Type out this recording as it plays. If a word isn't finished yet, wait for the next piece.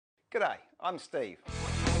G'day, I'm Steve.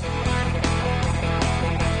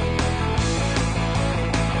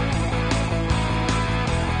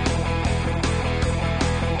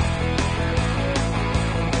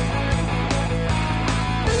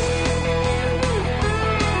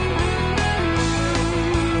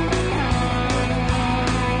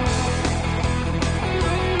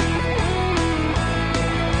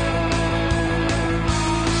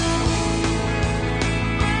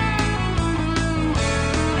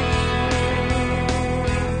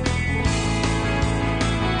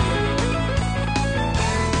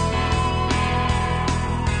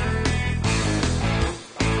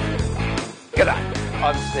 G'day,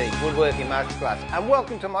 I'm Steve, Woodworking Masterclass, and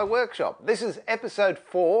welcome to my workshop. This is episode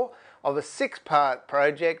 4 of a 6-part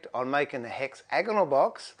project on making a hexagonal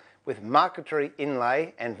box with marquetry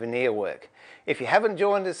inlay and veneer work. If you haven't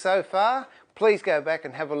joined us so far, please go back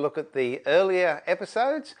and have a look at the earlier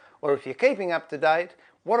episodes, or if you're keeping up to date,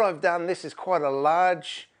 what I've done, this is quite a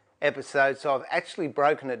large episode, so I've actually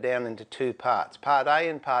broken it down into 2 parts, part A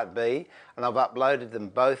and part B, and I've uploaded them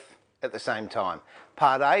both at the same time.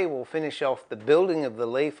 Part A will finish off the building of the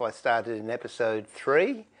leaf I started in episode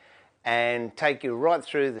 3 and take you right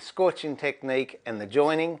through the scorching technique and the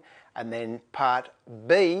joining, and then part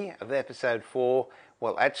B of episode 4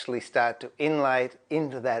 will actually start to inlay it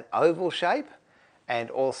into that oval shape and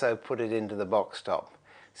also put it into the box top.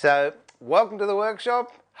 So welcome to the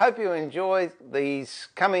workshop. Hope you enjoy these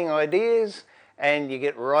coming ideas and you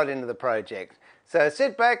get right into the project. So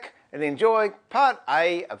sit back and enjoy part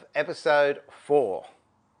A of episode 4.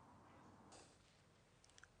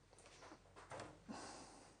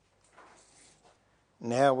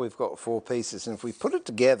 Now we've got 4 pieces, and if we put it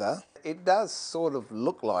together, it does sort of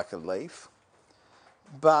look like a leaf,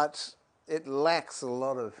 but it lacks a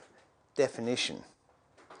lot of definition.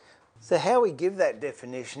 So how we give that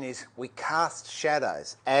definition is we cast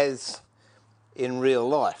shadows, as in real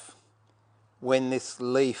life. When this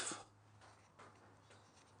leaf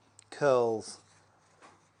curls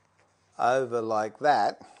over like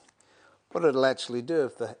that, what it'll actually do,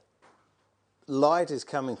 if the light is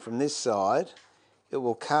coming from this side, it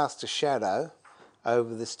will cast a shadow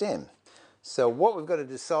over the stem. So what we've got to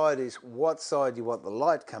decide is what side you want the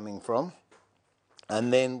light coming from,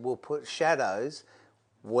 and then we'll put shadows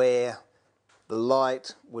where the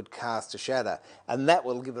light would cast a shadow, and that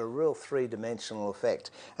will give a real 3-dimensional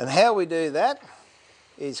effect. And how we do that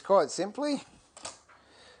is quite simply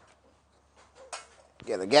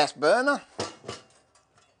get a gas burner.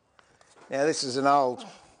 Now this is an old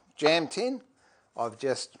jam tin. I've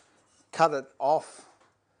just cut it off,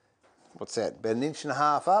 what's that, about 1.5 inches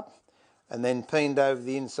up, and then peened over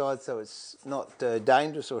the inside so it's not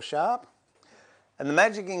dangerous or sharp. And the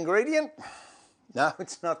magic ingredient, no,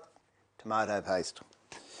 it's not tomato paste.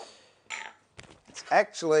 It's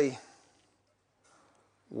actually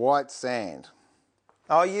white sand.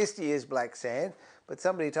 I used to use black sand, but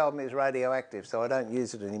somebody told me it's radioactive, so I don't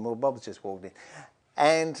use it anymore. Bob's just walked in.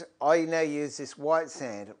 And I now use this white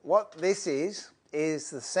sand. What this is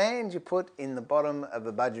the sand you put in the bottom of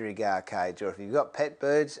a budgerigar cage, or if you've got pet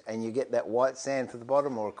birds and you get that white sand for the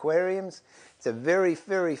bottom, or aquariums. It's a very,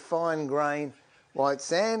 very fine grain white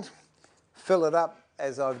sand. Fill it up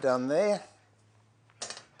as I've done there.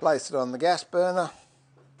 Place it on the gas burner.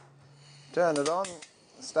 Turn it on,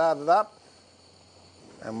 start it up,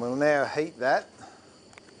 and we'll now heat that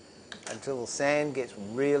until the sand gets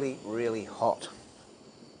really, really hot.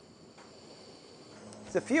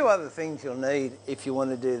 There's a few other things you'll need if you want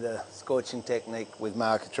to do the scorching technique with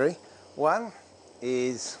marquetry. One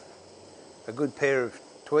is a good pair of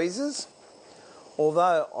tweezers,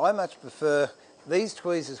 although I much prefer, these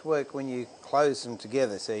tweezers work when you close them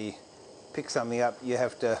together, so you pick something up, you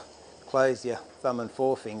have to close your thumb and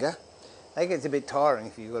forefinger. That gets a bit tiring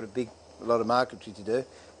if you've got a lot of marquetry to do.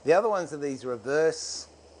 The other ones are these reverse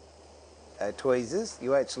tweezers.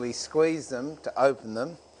 You actually squeeze them to open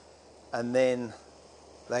them, and then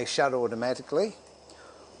they shut automatically.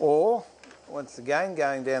 Or, once again,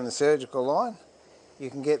 going down the surgical line, you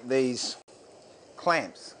can get these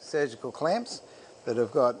clamps, surgical clamps, that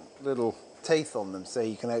have got little teeth on them, so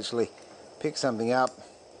you can actually pick something up,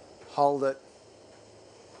 hold it,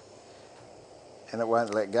 and it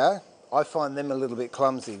won't let go. I find them a little bit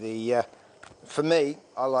clumsy. For me,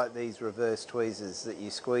 I like these reverse tweezers that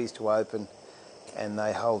you squeeze to open and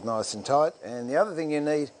they hold nice and tight. And the other thing you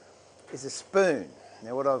need is a spoon.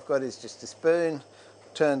 Now what I've got is just a spoon,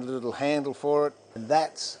 turned a little handle for it, and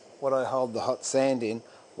that's what I hold the hot sand in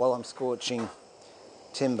while I'm scorching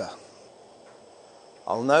timber.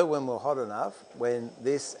 I'll know when we're hot enough when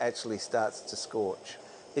this actually starts to scorch.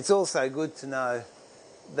 It's also good to know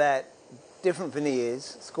that different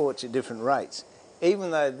veneers scorch at different rates.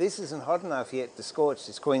 Even though this isn't hot enough yet to scorch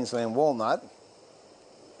this Queensland walnut,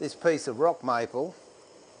 this piece of rock maple,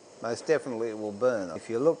 most definitely it will burn. If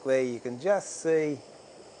you look there, you can just see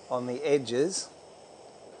on the edges,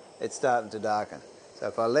 it's starting to darken. So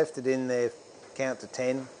if I left it in there, count to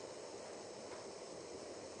 10,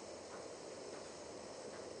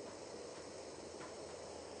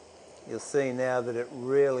 you'll see now that it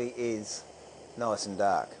really is nice and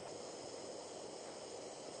dark.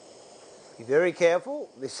 Be very careful,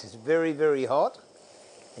 this is very, very hot,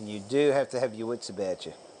 and you do have to have your wits about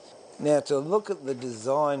you. Now to look at the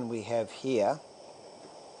design we have here,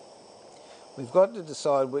 we've got to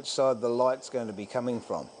decide which side the light's going to be coming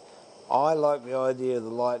from. I like the idea of the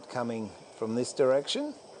light coming from this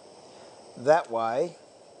direction. That way,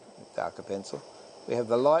 darker pencil, we have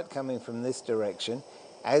the light coming from this direction.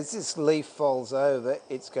 As this leaf folds over,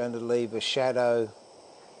 it's going to leave a shadow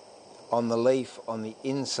on the leaf on the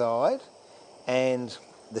inside, and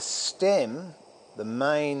the stem, the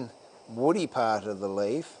main woody part of the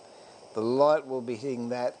leaf, the light will be hitting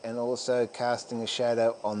that and also casting a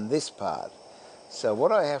shadow on this part. So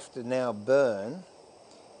what I have to now burn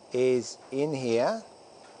is in here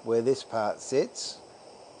where this part sits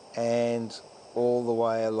and all the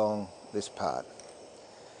way along this part.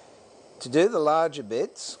 To do the larger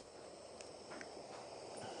bits,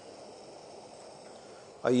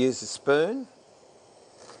 I use a spoon,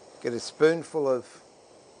 get a spoonful of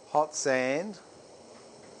hot sand,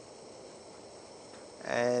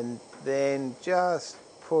 and then just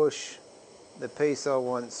push the piece I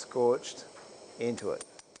want scorched into it.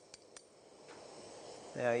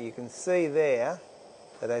 Now you can see there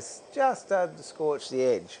that it's just started to scorch the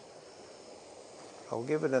edge. I'll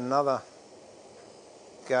give it another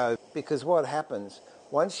go, because what happens,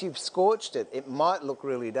 once you've scorched it, it might look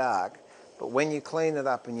really dark, but when you clean it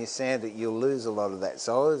up and you sand it, you'll lose a lot of that.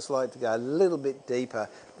 So I always like to go a little bit deeper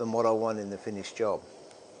than what I want in the finished job.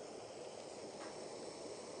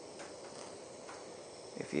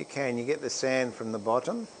 If you can, you get the sand from the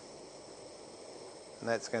bottom, and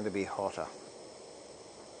that's going to be hotter.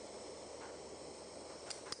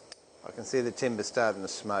 I can see the timber starting to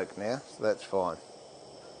smoke now, so that's fine.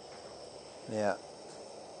 Now,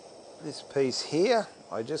 this piece here,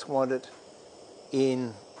 I just want it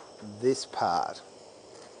in this part.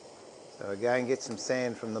 So again, get some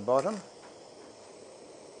sand from the bottom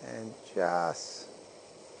and just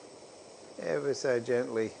ever so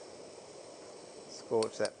gently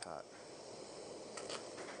scorch that part.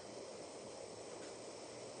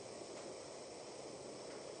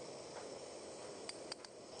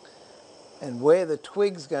 And where the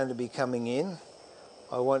twig's going to be coming in,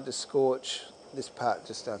 I want to scorch this part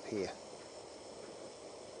just up here.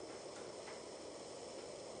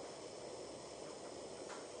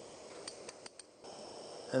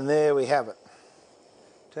 And there we have it.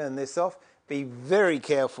 Turn this off. Be very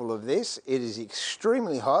careful of this. It is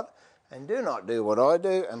extremely hot, and do not do what I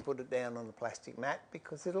do and put it down on the plastic mat,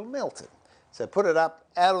 because it'll melt it. So put it up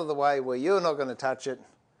out of the way where you're not going to touch it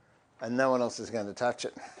and no one else is going to touch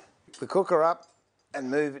it. The cooker up and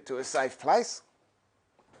move it to a safe place.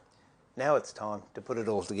 Now it's time to put it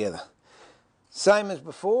all together. Same as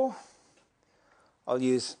before, I'll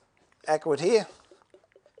use Aqua here.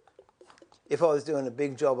 If I was doing a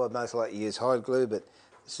big job, I'd most likely use hide glue, but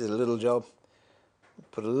this is a little job.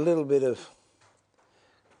 Put a little bit of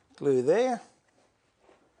glue there.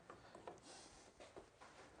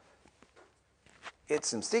 Get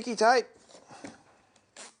some sticky tape.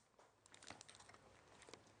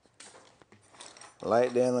 Lay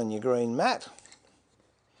it down on your green mat.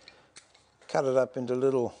 Cut it up into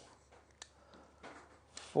little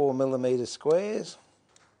 4mm squares.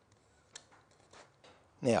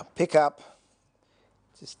 Now pick up,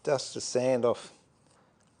 just dust the sand off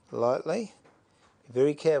lightly. Be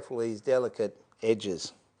very careful of these delicate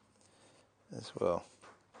edges as well.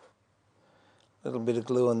 A little bit of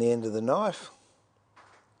glue on the end of the knife,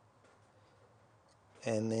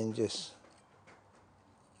 and then just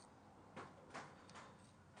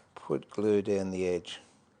put glue down the edge.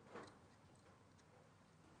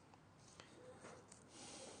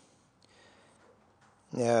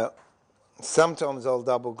 Now, sometimes I'll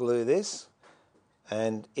double glue this,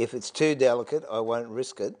 and if it's too delicate, I won't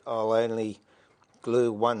risk it. I'll only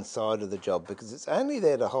glue one side of the job, because it's only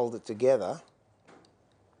there to hold it together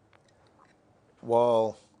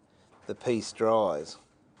while the piece dries.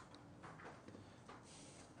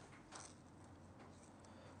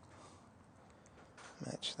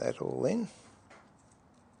 Match that all in.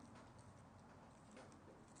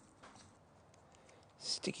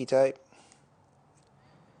 Sticky tape.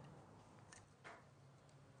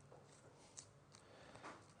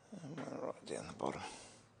 And right down the bottom.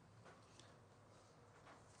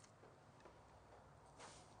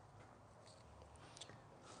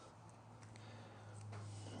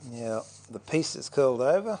 Now the piece is curled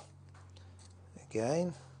over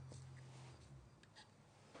again.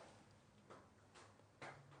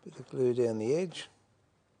 Bit of glue down the edge.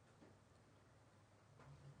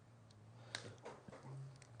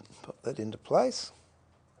 Pop that into place.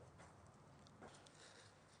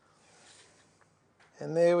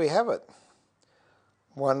 And there we have it.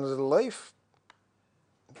 One little leaf.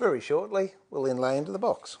 Very shortly we'll inlay into the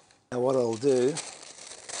box. Now what I'll do,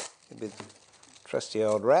 a bit trusty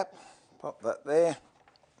old wrap, pop that there,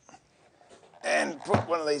 and put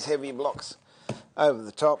one of these heavy blocks over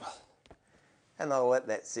the top, and I'll let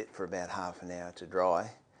that sit for about half an hour to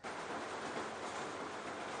dry.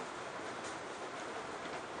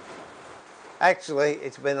 Actually,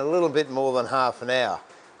 it's been a little bit more than half an hour.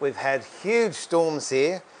 We've had huge storms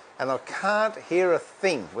here, and I can't hear a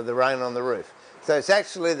thing with the rain on the roof. So it's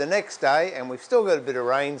actually the next day, and we've still got a bit of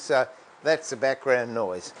rain, so that's the background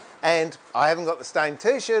noise. And I haven't got the same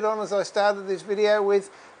t-shirt on as I started this video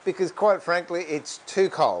with, because quite frankly it's too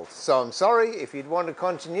cold. So I'm sorry, if you'd wanted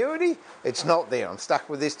continuity, it's not there. I'm stuck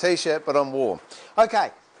with this t-shirt, but I'm warm.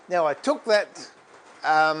 Okay, now I took that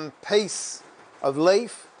piece of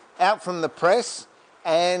leaf out from the press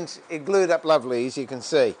and it glued up lovely, as you can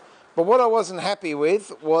see. But what I wasn't happy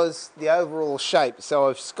with was the overall shape. So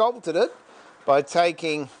I've sculpted it by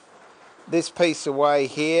taking this piece away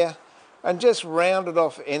here and just rounded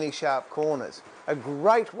off any sharp corners. A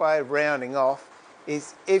great way of rounding off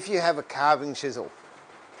is if you have a carving chisel.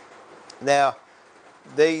 Now,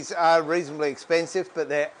 these are reasonably expensive, but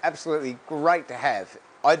they're absolutely great to have.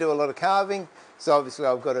 I do a lot of carving, so obviously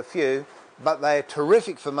I've got a few, but they're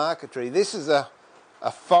terrific for marquetry. This is a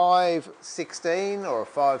 516 or a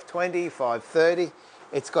 520, 530.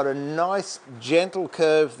 It's got a nice gentle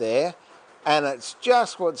curve there, and it's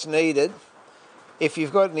just what's needed. If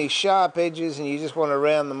you've got any sharp edges and you just want to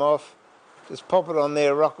round them off, just pop it on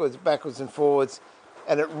there, backwards and forwards,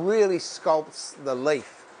 and it really sculpts the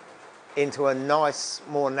leaf into a nice,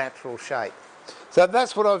 more natural shape. So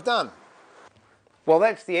that's what I've done. Well,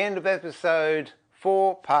 that's the end of episode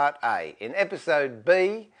 4, part A. In episode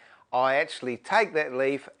B, I actually take that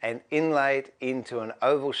leaf and inlay it into an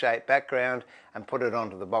oval-shaped background and put it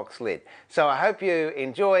onto the box lid. So I hope you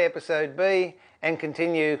enjoy episode B and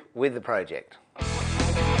continue with the project.